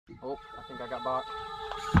Oh, I think I got bought.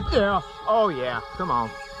 Yeah. Oh yeah. Come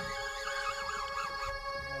on.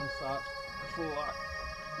 And stop. Full lock.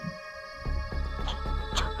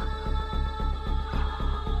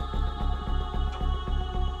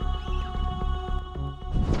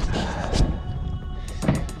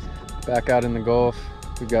 Back out in the Gulf.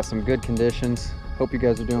 We've got some good conditions. Hope you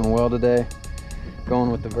guys are doing well today.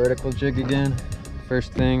 Going with the vertical jig again.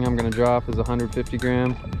 First thing I'm gonna drop is a 150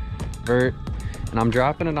 gram vert. And I'm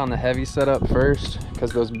dropping it on the heavy setup first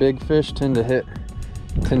because those big fish tend to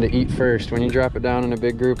eat first. When you drop it down in a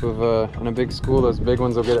big group of, in a big school, those big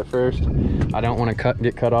ones will get it first. I don't want to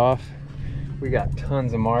get cut off. We got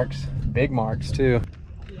tons of marks, big marks too.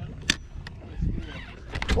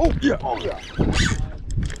 Oh yeah, oh yeah.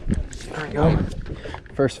 There we go.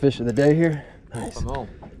 First fish of the day here. Nice.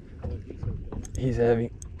 He's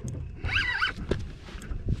heavy.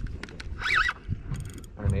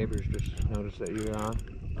 Our neighbors just noticed that you were on.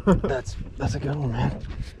 That's a good one, man.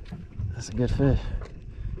 That's a good fish.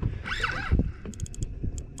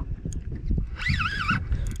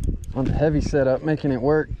 On the heavy setup, making it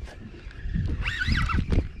work.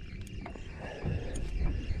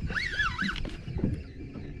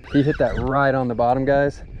 He hit that right on the bottom,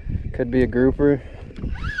 guys. Could be a grouper.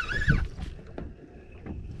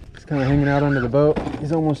 He's kind of hanging out under the boat.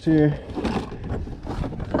 He's almost here.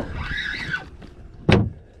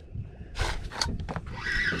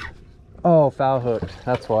 Oh, foul hooked.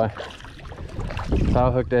 That's why.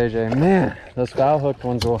 Foul hooked AJ. Man, those foul hooked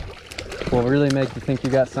ones will really make you think you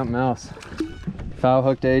got something else. Foul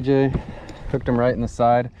hooked AJ. Hooked them right in the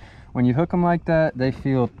side. When you hook them like that, they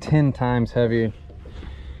feel 10 times heavier.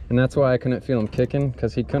 And that's why I couldn't feel him kicking,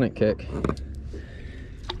 because he couldn't kick.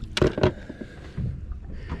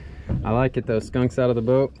 I like it though. Skunks out of the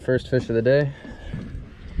boat. First fish of the day.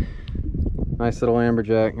 Nice little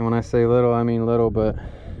amberjack. And when I say little, I mean little, but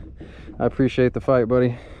I appreciate the fight,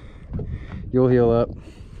 buddy. You'll heal up.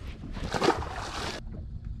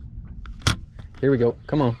 Here we go.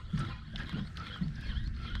 Come on.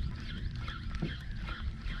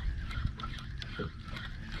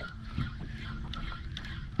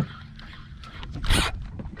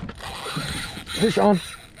 Fish on.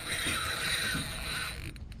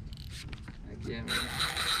 Again.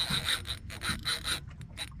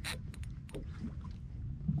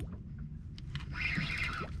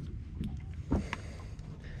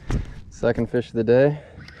 Second fish of the day.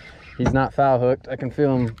 He's not foul hooked. I can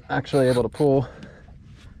feel him actually able to pull.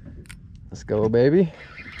 Let's go, baby.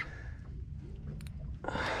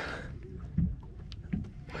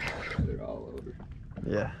 They're all over.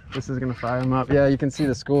 Yeah, this is gonna fire him up. Yeah, you can see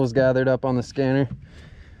the schools gathered up on the scanner.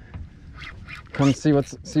 Come see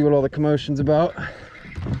what all the commotion's about.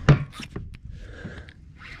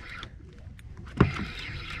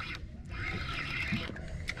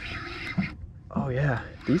 Oh yeah,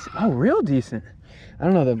 decent. Oh, real decent. I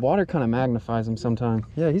don't know, the water kind of magnifies him sometimes.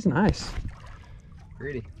 Yeah, he's nice.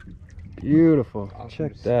 Pretty. Beautiful. Awesome.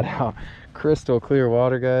 Check that out. Crystal clear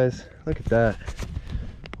water, guys. Look at that.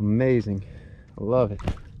 Amazing. I love it.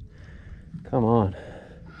 Come on.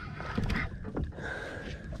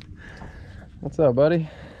 What's up, buddy?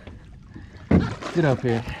 Get up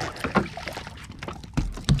here.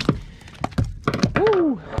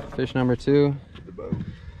 Woo! Fish number 2. The boat.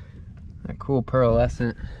 That cool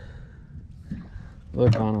pearlescent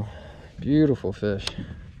look on them. Beautiful fish.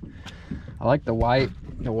 I like the white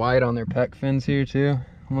on their pec fins here too.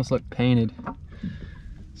 Almost look painted.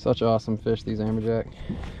 Such awesome fish, these amberjack.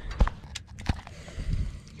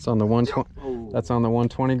 It's on the 120. That's on the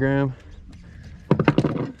 120 gram.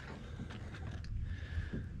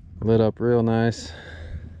 Lit up real nice.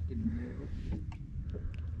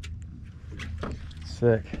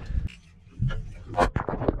 Sick.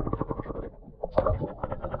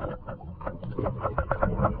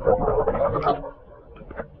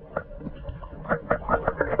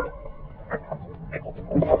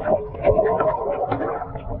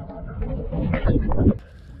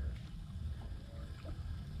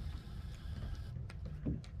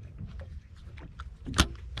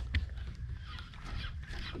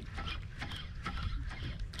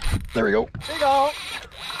 There we go. There you go.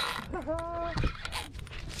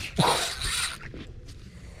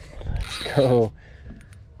 Let's go.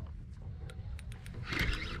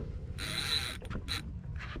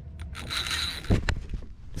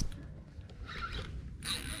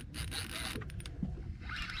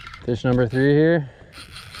 Fish number 3 here.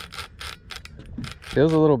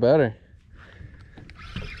 Feels a little better.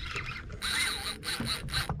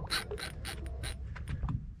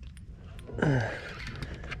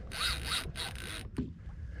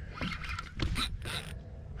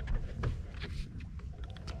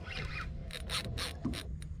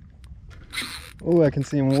 Oh, I can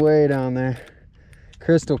see him way down there.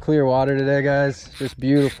 Crystal clear water today, guys. Just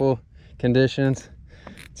beautiful conditions.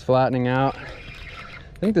 It's flattening out.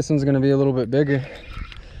 I think this one's gonna be a little bit bigger.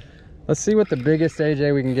 Let's see what the biggest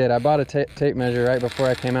AJ we can get. I bought a tape measure right before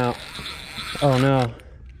I came out. Oh no.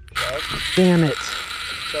 Damn it.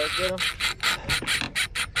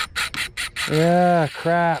 Yeah,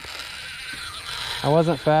 crap. I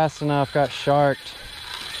wasn't fast enough, got sharked.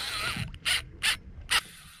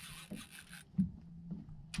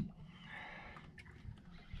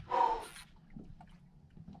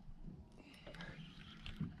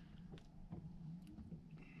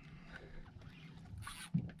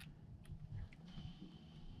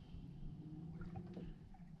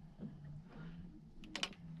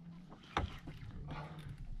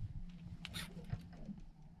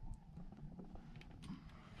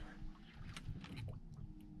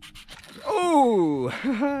 Oh!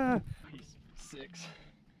 He's 6.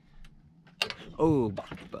 Oh,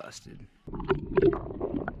 busted.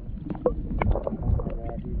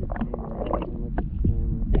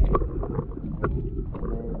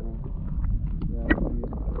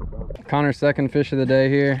 Connor's second fish of the day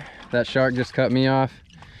here. That shark just cut me off.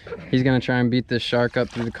 He's gonna try and beat this shark up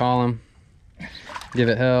through the column. Give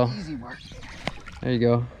it hell. Easy work. There you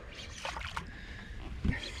go.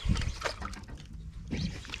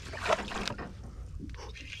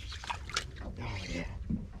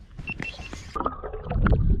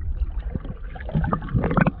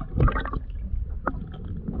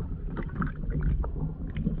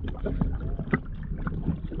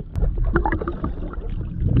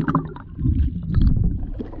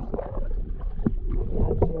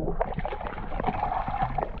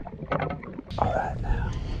 Alright,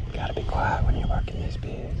 now, you gotta be quiet when you're working these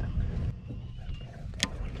pigs.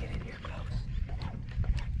 Get in here close.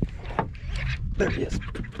 There he is.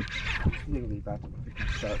 Literally about to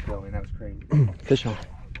start going. That was crazy. Fish on.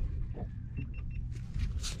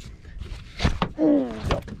 Let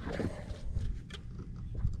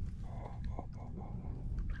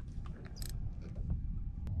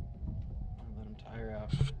him tire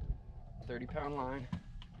out. 30-pound line.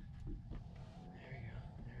 There you go.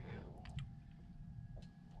 There you go.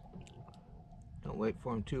 Don't wait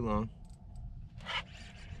for him too long.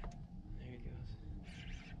 There he goes.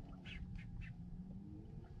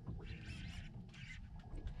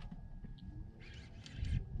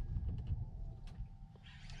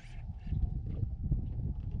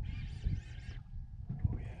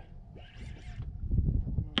 Oh yeah.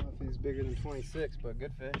 I don't know if he's bigger than 26, but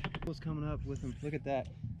good fish. What's coming up with him? Look at that.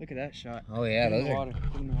 Look at that shot. Oh yeah, Get in those the are water.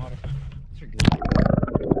 Get in the water. those are good.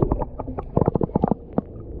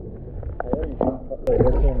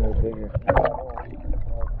 This one is bigger.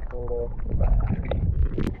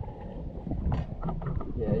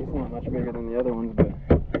 Yeah, he's not much bigger than the other ones, but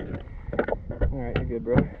alright, you're good,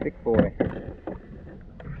 bro. Big boy.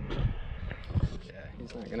 Yeah,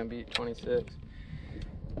 he's not gonna beat 26.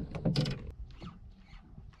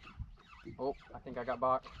 Oh, I think I got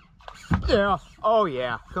bought. Yeah. Oh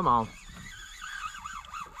yeah. Come on.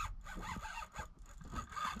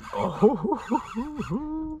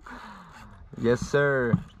 Oh. Yes,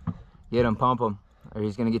 sir. Get him, pump him, or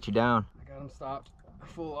he's gonna get you down. I got him stopped.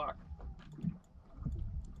 Full lock.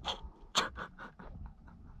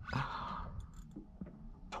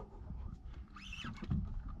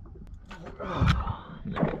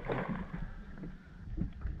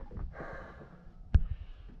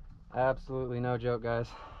 Absolutely no joke, guys.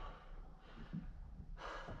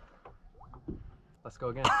 Let's go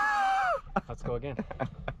again. Let's go again.